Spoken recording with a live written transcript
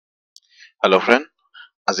Hello friend,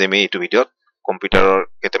 আজি আমি এইটো ভিডিঅ'ত কম্পিউটাৰৰ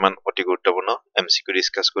কেইটামান অতি গুৰুত্বপূৰ্ণ এমচিকিউ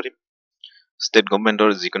ডিসকাস কৰিম। ষ্টেট গভৰ্ণমেণ্টৰ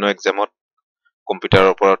যিকোনো এক্সামত কম্পিউটাৰৰ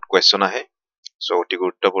ওপৰত কোৱেশ্চন আহে, সো অতি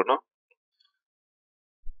গুৰুত্বপূৰ্ণ।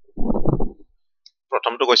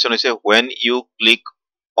 প্ৰথমটো কোৱেশ্চন হৈছে when you click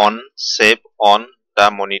on save on the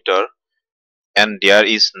monitor and there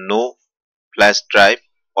is no flash drive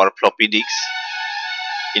or floppy disk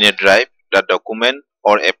in a drive, the document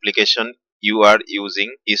or application you are using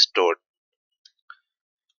is stored.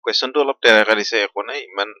 কুৱেশ্যনটো অলপ তেৰাকা দিছে, একো নাই,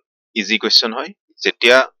 ইমান easy question হয়।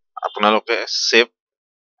 যেতিয়া আপোনালোকে save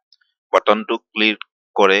বাটনটো click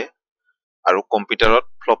কৰে আৰু কম্পিউটাৰত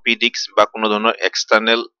ফ্লপি ডিস্ক বা কোনো ধৰণৰ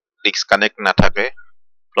এক্সটাৰ্নেল ডিস্ক কানেক্ট নাথাকে,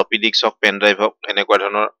 ফ্লপি ডিস্ক হওক পেন ড্ৰাইভ হওক এনেকুৱা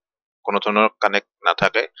ধৰণৰ কোনো ধৰণৰ কানেক্ট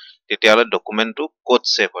নাথাকে, তেতিয়াহ'লে ডকুমেণ্টটো ক'ত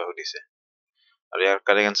সেভ হৈ উঠিছে। আৰু ইয়াৰ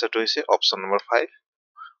কাৰেক্ট এনসাৰটো হৈছে option number 5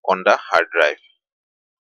 on the hard drive.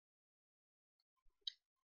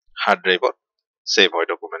 Hard ড্ৰাইভত save হয়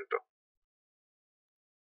ডকুমেণ্টটো।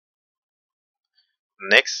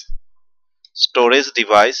 Next, storage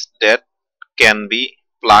device that can be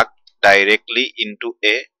plugged directly into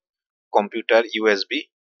a computer USB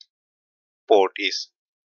port is.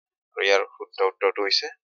 Here, উত্তৰটো হৈছে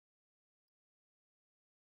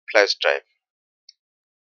flash drive.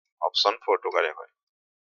 Option 4 to correct হয়.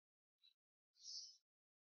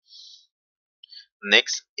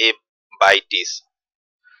 Next, a byte is.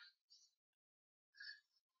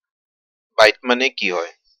 Byte মানে কি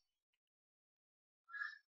হয়?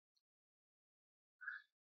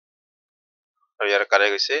 আৰু ইয়াৰ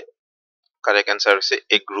correct answer হৈছে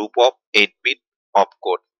a group of 8 bit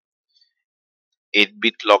opcode. 8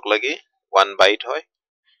 bit লগ লাগি 1 byte হয়।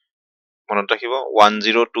 মনত ৰাখিব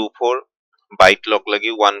 1024 বাইট লগ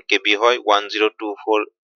লাগি 1 KB হয়, 1024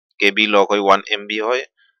 KB লগ হয় 1 MB হয়,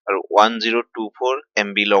 আৰু 1024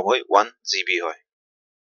 MB লগ হয় 1 GB হয়।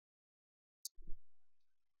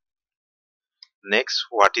 Next,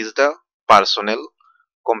 what is the personal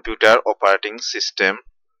computer operating system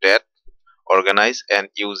that organize and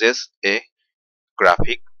uses a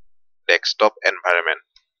graphic desktop environment?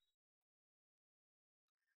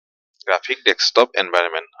 Graphic desktop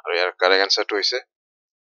environment. আৰু ইয়াৰ correct answerটো হৈছে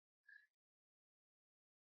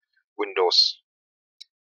Windows.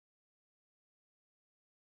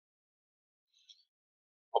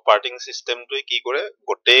 অপাৰেটিং সিস্টেমটোৱে কি কৰে?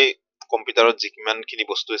 গোটেই কম্পিউটাৰত যিমানখিনি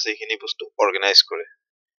বস্তু আছে সেইখিনি বস্তু অৰ্গানাইজ কৰে।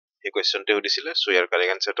 এই কোৱেশ্চনটো সুধিছিলে, সো ইয়াৰ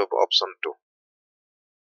কাৰেক্ট আনসাৰটো হ'ব option 2।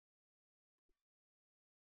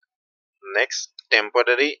 Next,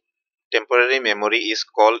 temporary memory is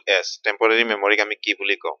cold as. Temporary মেমৰিক আমি কি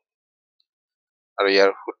বুলি কওঁ? আৰু ইয়াৰ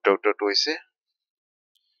উত্তৰটো হৈছে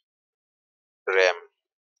RAM.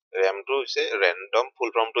 RAMটো হৈছে ৰেন্ডম, ফুল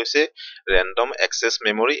ফৰ্মটো হৈছে ৰেন্ডম এক্সেছ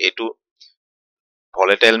মেমৰি। এইটো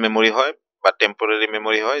ভলেটাইল মেমৰি হয় বা টেম্পৰাৰী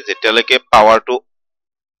মেমৰি হয়। যেতিয়ালৈকে পাৱাৰটো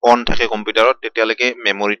অন থাকে কম্পিউটাৰত তেতিয়ালৈকে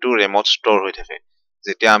মেমৰিটো ৰেমত ষ্টৰ হৈ থাকে।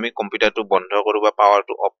 যেতিয়া আমি কম্পিউটাৰটো বন্ধ কৰো বা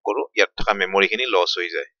পাৱাৰটো অফ কৰো, ইয়াত থকা মেমৰিখিনি লছ হৈ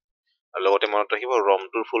যায়। আৰু লগতে মনত ৰাখিব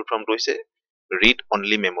ৰমটোৰ ফুল ফৰ্মটো হৈছে ৰিড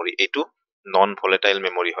অনলি মেমৰি। এইটো নন ভলেটাইল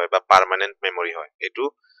মেমৰি হয় বা পাৰ্মানেন্ট মেমৰি হয়। এইটো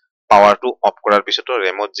পাৱাৰটো অফ কৰাৰ পিছতো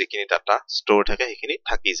ৰেমত যিখিনি ডাটা ষ্টৰ থাকে সেইখিনি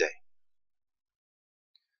থাকি যায়।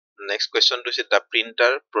 নেক্সট কুৱেশ্যনটো হৈছে the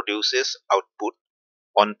printer produces output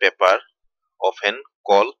on paper often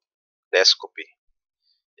call desk copy.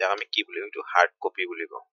 ইয়াক আমি কি বুলি কওঁ? এইটো হাৰ্ড কপি বুলি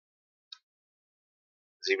কওঁ।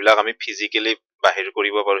 যিবিলাক আমি ফিজিকেলি বাহিৰ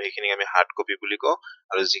কৰিব পাৰো সেইখিনিক আমি হাৰ্ড কপি বুলি কওঁ,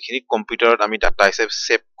 আৰু যিখিনি কম্পিউটাৰত আমি ডাটা হিচাপে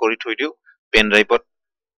সেভ কৰি থৈ দিওঁ পেন ড্ৰাইভত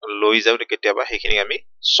লৈ যাওঁ কেতিয়াবা, সেইখিনিক আমি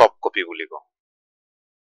সফ্ট কপি বুলি কওঁ।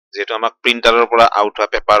 যেহেতু আমাক প্ৰিন্টাৰৰ পৰা আউট হোৱা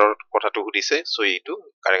পেপাৰৰ কথাটো সুধিছে, সো এইটো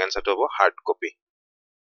কাৰেক্ট আনসাৰটো হ'ব hard copy.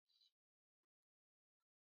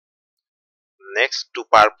 Next, to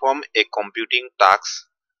perform a computing task,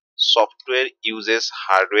 software uses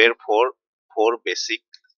hardware for 4 basic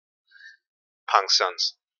functions.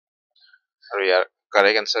 আৰু ইয়াৰ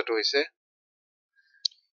কাৰেক্ট আনসাৰটো হৈছে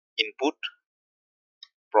input,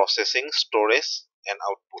 processing, storage and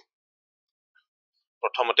output.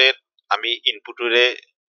 প্ৰথমতে আমি ইনপুটৰে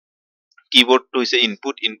কিবোৰ্ডটো হৈছে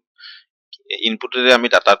ইনপুট। ইনপুটৰে আমি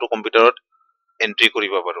ডাটাটো কম্পিউটাৰত এন্ট্ৰি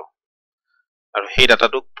কৰিব পাৰো, আৰু সেই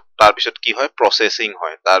ডাটাটো তাৰপিছত কি হয়? প্ৰসেসিং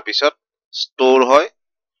হয়, তাৰপিছত ষ্টৰ হয়।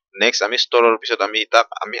 নেক্সট আমি ষ্টৰৰ পিছত তাক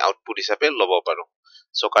আমি আউটপুট হিচাপে ল'ব পাৰো।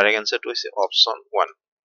 সো কাৰেক্ট আনসাৰটো হৈছে option 1।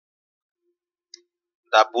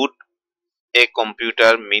 The boot a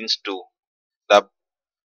computer means to.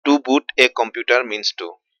 To boot a computer means to.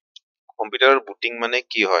 কম্পিউটাৰৰ বুটিং মানে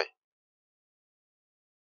কি হয়?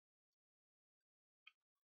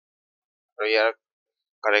 আৰু ইয়াৰ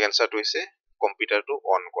কাৰেক্ট আনসাৰটো হৈছে কম্পিউটাৰটো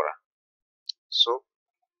অন কৰা। সো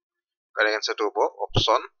কাৰেক্ট আনসাৰটো হ'ব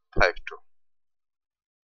option 5 2।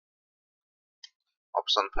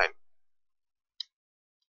 Option fine.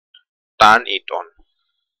 Turn it on.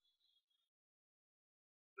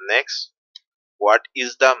 Next, what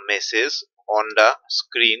is the message on the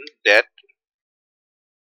screen that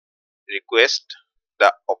requests the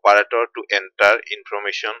operator to enter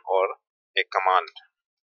information or a command?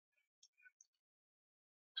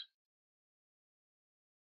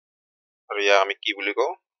 আৰু ইয়াক আমি কি বুলি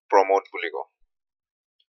কওঁ? Promote বুলি কওঁ.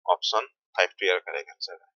 Option 5 to year correct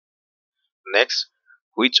answer. Next,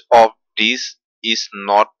 which of these is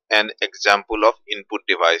not an example of input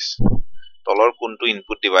device? তলৰ কোনটো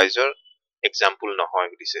input device ৰ example নহয়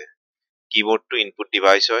দিছে? Keyboard to input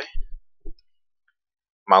device হয়,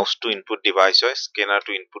 mouse to input device হয়, scanner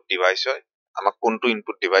to input device হয়, আমাক কোনটো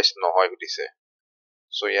input device নহয় দিছে?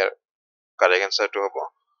 So year correct answer to হ'ব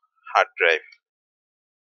hard drive.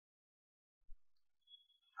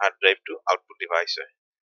 Hard drive to output device হয়.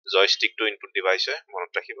 Joystick to input device হয়,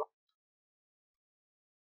 মনত ৰাখিব.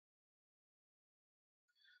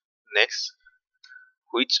 Next,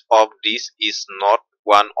 which of these is not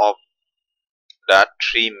one of the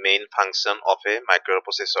three main functions of a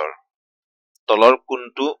microprocessor? তলৰ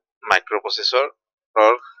কোনটো microprocessor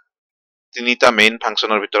ৰ তিনিটা main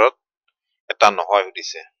functionৰ ভিতৰত এটা নহয়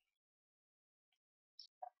দিছে?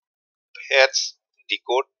 Fetch,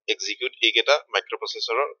 decode, execute এইকেইটা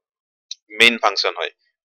microprocessor main function হয়.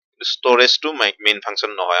 Storage to main function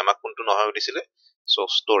নহয়. আমাক কোনটো নহয় দিছিলে? So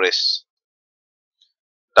storage.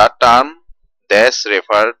 The term dash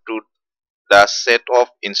refer to the set of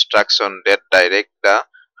instruction that direct the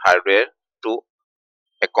hardware to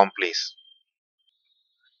accomplish.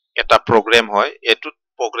 এটা program হয়, এটো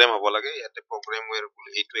program হ'ব লাগে, ইয়াতে program where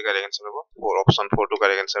এইটোৱে correct answer হ'ব. Option 4 to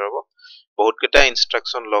correct answer হ'ব. বহুত কেইটা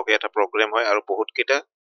instruction লগে এটা program হয় আৰু বহুত কেইটা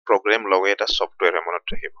program লগে এটা software হয় মনত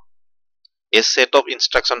ৰাখিব. A set of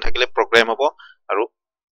instruction থাকিলে program হ'ব আৰু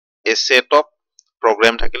a set of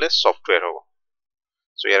program থাকিলে software হ'ব.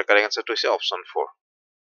 So year correct answer to হৈছে option 4.